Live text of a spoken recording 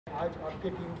आज आपके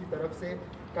टीम की तरफ से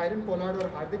कायरन पोलार्ड और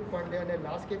हार्दिक पांड्या ने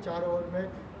लास्ट के 4 ओवर में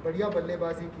बढ़िया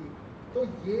बल्लेबाजी की, तो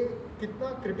ये कितना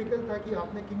क्रिटिकल था कि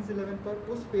आपने किंग्स 11 पर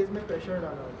उस फेज में प्रेशर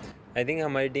डाला? आई थिंक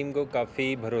हमारी टीम को काफ़ी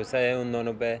भरोसा है उन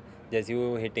दोनों पे, जैसी वो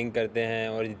हिटिंग करते हैं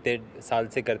और इतने साल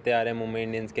से करते आ रहे हैं मुंबई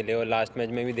इंडियंस के लिए। और लास्ट मैच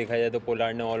में भी देखा जाए तो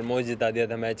पोलार्ड ने ऑलमोस्ट जिता दिया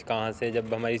था मैच, कहाँ से,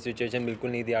 जब हमारी सिचुएशन बिल्कुल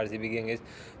नहीं थी आरसीबी के अगेंस्ट।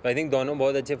 तो आई थिंक दोनों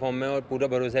बहुत अच्छे फॉर्म में और पूरा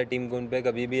भरोसा है टीम को उन पर,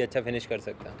 कभी भी अच्छा फिनिश कर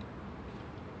सकता है।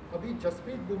 अभी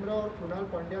जसप्रीत बुमराह और कृणाल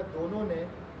पांड्या दोनों ने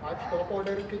आज टॉप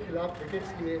ऑर्डर के खिलाफ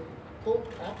विकेट्स लिए, तो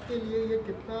आपके लिए ये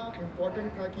कितना इम्पोर्टेंट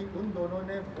था कि उन दोनों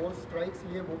ने 4 स्ट्राइक्स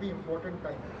लिए, वो भी इम्पोर्टेंट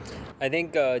टाइम? आई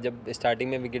थिंक जब स्टार्टिंग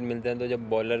में विकेट मिलते हैं तो जब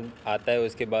बॉलर आता है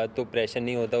उसके बाद तो प्रेशर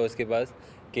नहीं होता उसके पास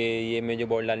कि ये मैं जो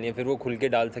बॉल डालनी है, फिर वो खुल के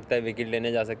डाल सकता है, विकेट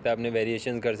लेने जा सकता है, अपने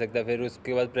वेरिएशन कर सकता है, फिर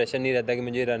उसके बाद प्रेशर नहीं रहता कि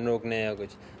मुझे रन रोकने हैं या कुछ।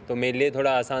 तो मेरे लिए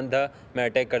थोड़ा आसान था, मैं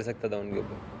अटैक कर सकता था उनके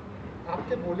ऊपर।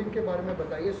 आपके बॉलिंग के बारे में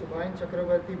बताइए। सुभान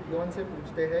चक्रवर्ती बियॉन से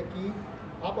पूछते हैं कि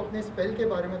आप अपने स्पेल के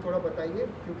बारे में थोड़ा बताइए,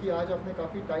 क्योंकि आज आपने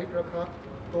काफ़ी टाइट रखा,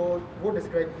 तो वो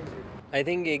डिस्क्राइब कीजिए। आई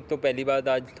थिंक एक तो पहली बात,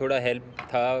 आज थोड़ा हेल्प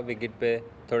था विकेट पे,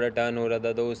 थोड़ा टर्न हो रहा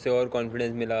था तो उससे और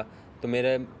कॉन्फिडेंस मिला। तो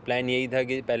मेरा प्लान यही था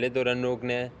कि पहले तो रन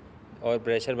रोकने हैं और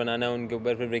प्रेशर बनाना है उनके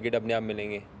ऊपर, फिर विकेट अपने आप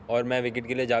मिलेंगे। और मैं विकेट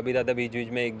के लिए जा भी रहा था बीच बीच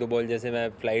में, 1-2 बॉल जैसे मैं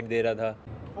फ्लाइट दे रहा था।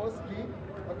 Firstly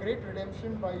a great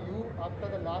redemption by you after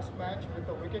the last match with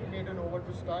a wicket maiden over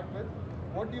to start with.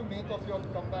 What do you make of your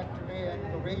comeback today and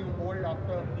the way you bowled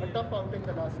after a tough outing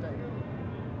the last time?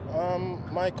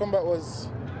 My comeback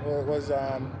was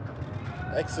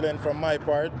excellent from my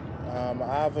part. I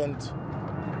haven't.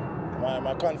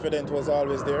 My confidence was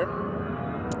always there,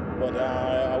 but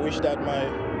I wish that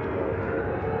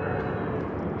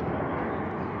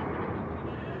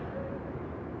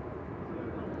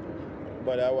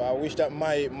I wish that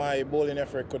my bowling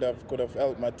effort could have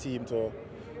helped my team to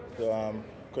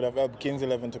could have helped Kings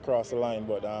XI to cross the line.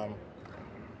 But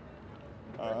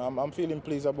I'm feeling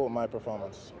pleased about my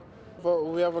performance.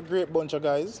 We have a great bunch of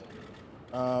guys.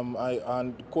 And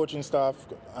coaching staff,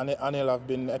 Anil, have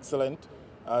been excellent.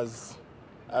 As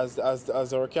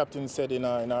our captain said in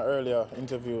our earlier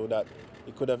interview, that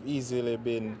it could have easily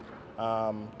been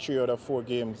 3 out of 4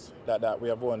 games that we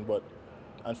have won, but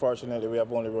unfortunately we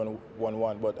have only won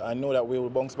 1. But I know that we will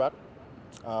bounce back.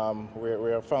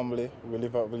 We're a family. We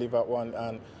live at one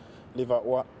and live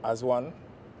as one.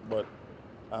 But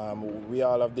we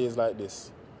all have days like this.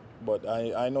 But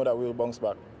I know that we will bounce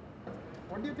back.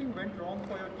 What do you think went wrong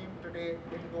for your team today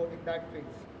in that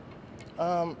phase?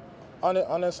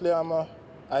 Honestly, I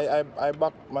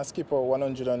back my skipper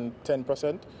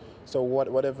 110%. So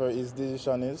whatever his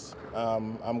decision is,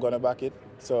 I'm gonna back it.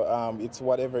 So it's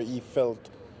whatever he felt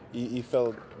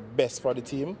best for the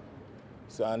team.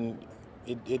 So and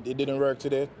it didn't work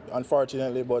today,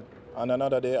 unfortunately. But on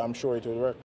another day, I'm sure it will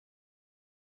work.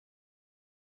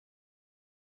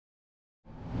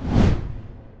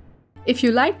 If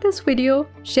you like this video,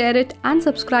 share it and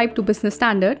subscribe to Business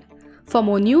Standard. For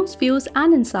more news, views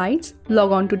and insights,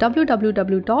 log on to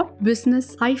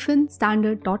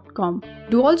www.business-standard.com.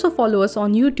 Do also follow us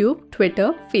on YouTube, Twitter,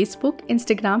 Facebook,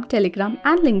 Instagram, Telegram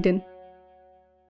and LinkedIn.